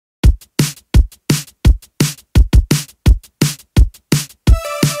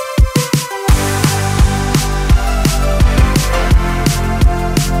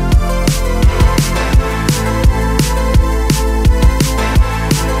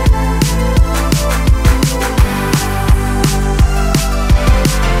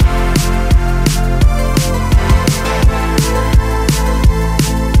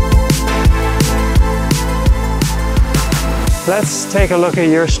let's take a look at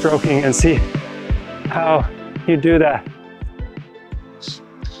your stroking and see how you do that.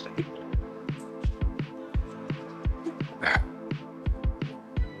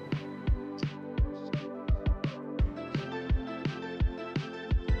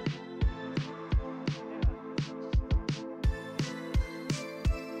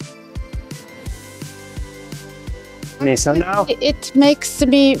 So now it makes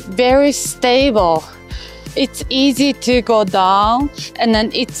me very stable. It's easy to go down, and then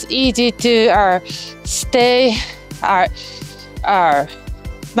it's easy to stay. My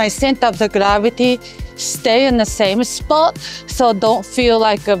center of the gravity stay in the same spot, so don't feel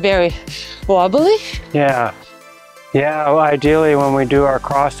like a very wobbly. Yeah. Well, ideally, when we do our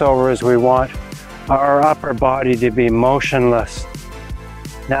crossovers, we want our upper body to be motionless.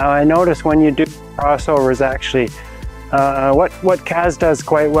 Now, I notice when you do crossovers, actually, what Kaz does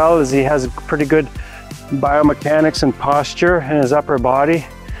quite well is he has pretty good biomechanics and posture in his upper body.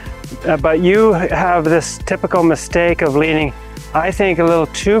 But you have this typical mistake of leaning, I think, a little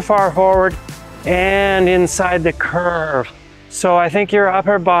too far forward and inside the curve. So I think your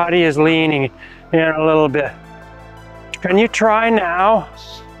upper body is leaning in a little bit. Can you try now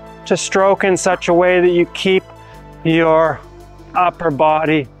to stroke in such a way that you keep your upper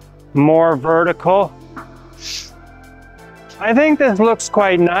body more vertical? I think this looks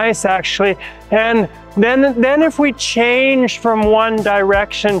quite nice, actually. And then if we change from one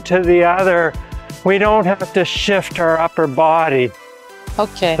direction to the other, we don't have to shift our upper body.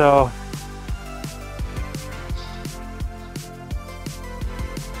 Okay. So.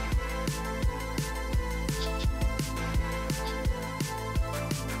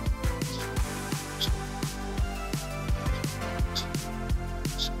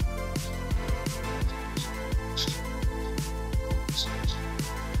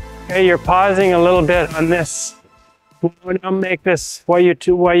 Okay, you're pausing a little bit on this. I'll make this, while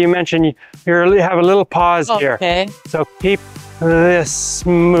you mentioned, you have a little pause here. Okay. So keep this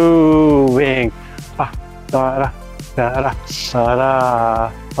moving. Da, da, da, da,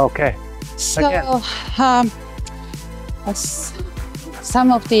 da. Okay. So,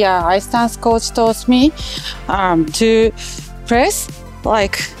 some of the ice dance coach taught me to press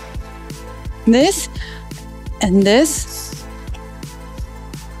like this and this.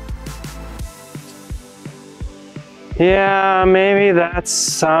 Yeah, maybe that's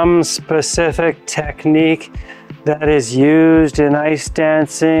some specific technique that is used in ice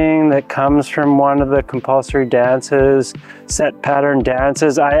dancing that comes from one of the compulsory dances, set pattern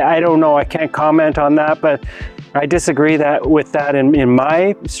dances. I don't know, I can't comment on that, but I disagree with that in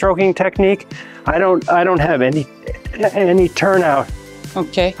my stroking technique. I don't have any turnout.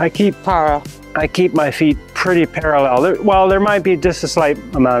 Okay. I keep my feet pretty parallel. Well, there might be just a slight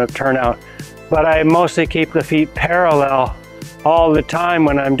amount of turnout, but I mostly keep the feet parallel all the time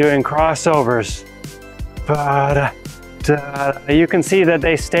when I'm doing crossovers. But you can see that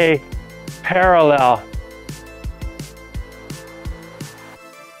they stay parallel.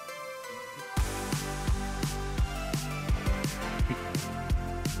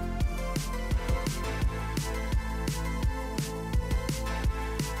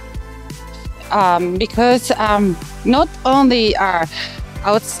 Because not only are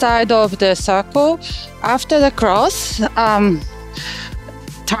outside of the circle, after the cross,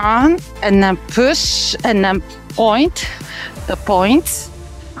 turn and then push and then point the points.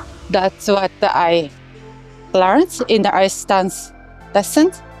 That's what I learned in the ice dance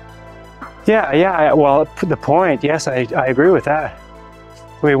lessons. Yeah, well, the point, yes, I agree with that.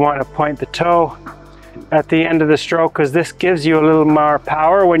 We want to point the toe at the end of the stroke because this gives you a little more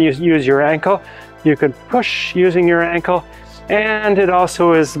power when you use your ankle. You can push using your ankle, and it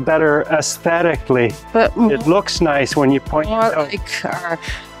also is better aesthetically. But it looks nice when you point your toe. Like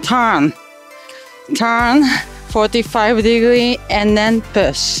turn 45 degree and then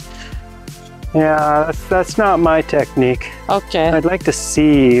push. Yeah, that's not my technique. Okay. I'd like to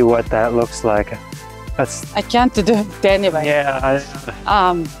see what that looks like. I can't do it anyway. Yeah.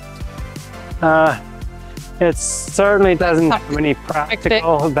 It certainly doesn't have any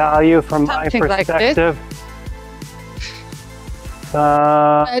practical value from my perspective.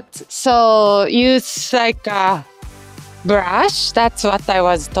 So use like a brush. That's what I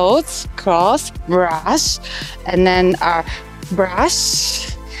was taught. Cross, brush, and then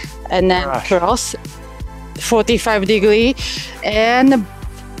brush, and then cross 45 degree, and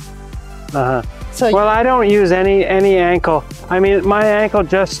well, I don't use any ankle. I mean, my ankle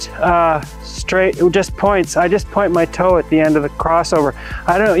just just points. I just point my toe at the end of the crossover.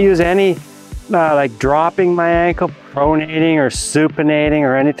 I don't use any like dropping my ankle, pronating or supinating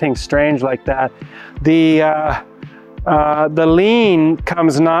or anything strange like that. the lean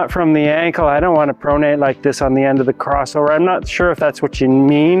comes not from the ankle. I don't want to pronate like this on the end of the crossover. I'm not sure if that's what you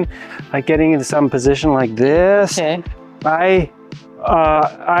mean, like getting into some position like this. Okay.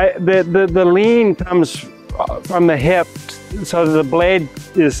 The lean comes from the hip, so the blade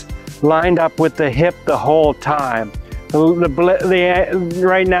is lined up with the hip the whole time.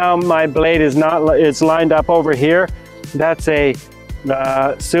 Right now my blade is not, it's lined up over here. That's a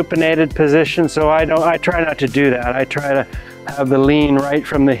supinated position, so I try not to do that. I try to have the lean right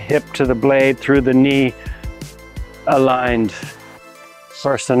from the hip to the blade through the knee aligned,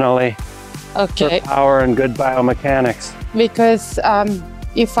 personally. Okay. For power and good biomechanics. Because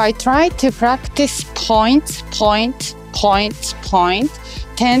if I try to practice point,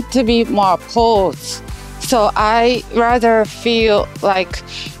 tend to be more pause. So I rather feel like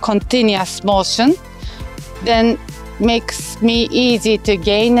continuous motion, then makes me easy to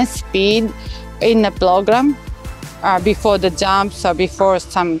gain a speed in the program before the jumps or before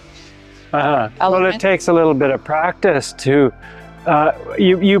some element. Well, it takes a little bit of practice to,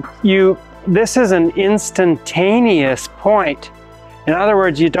 this is an instantaneous point. In other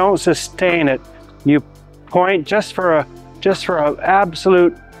words, you don't sustain it. You point just for an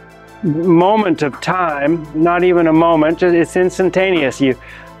absolute moment of time, not even a moment, it's instantaneous.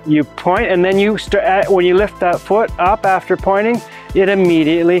 You point, and then when you lift that foot up after pointing, it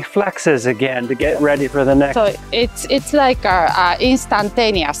immediately flexes again to get ready for the next. So it's like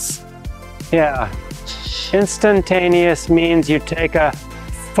instantaneous. Yeah. Instantaneous means you take a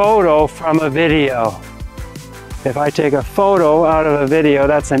photo from a video. If I take a photo out of a video,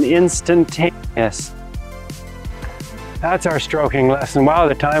 that's an instantaneous. That's our stroking lesson. Wow,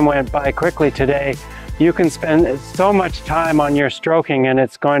 the time went by quickly today. You can spend so much time on your stroking and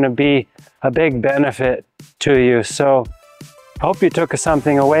it's going to be a big benefit to you. So hope you took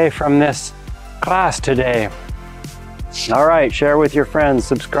something away from this class today. All right, share with your friends,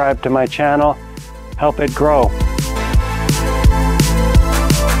 subscribe to my channel, help it grow.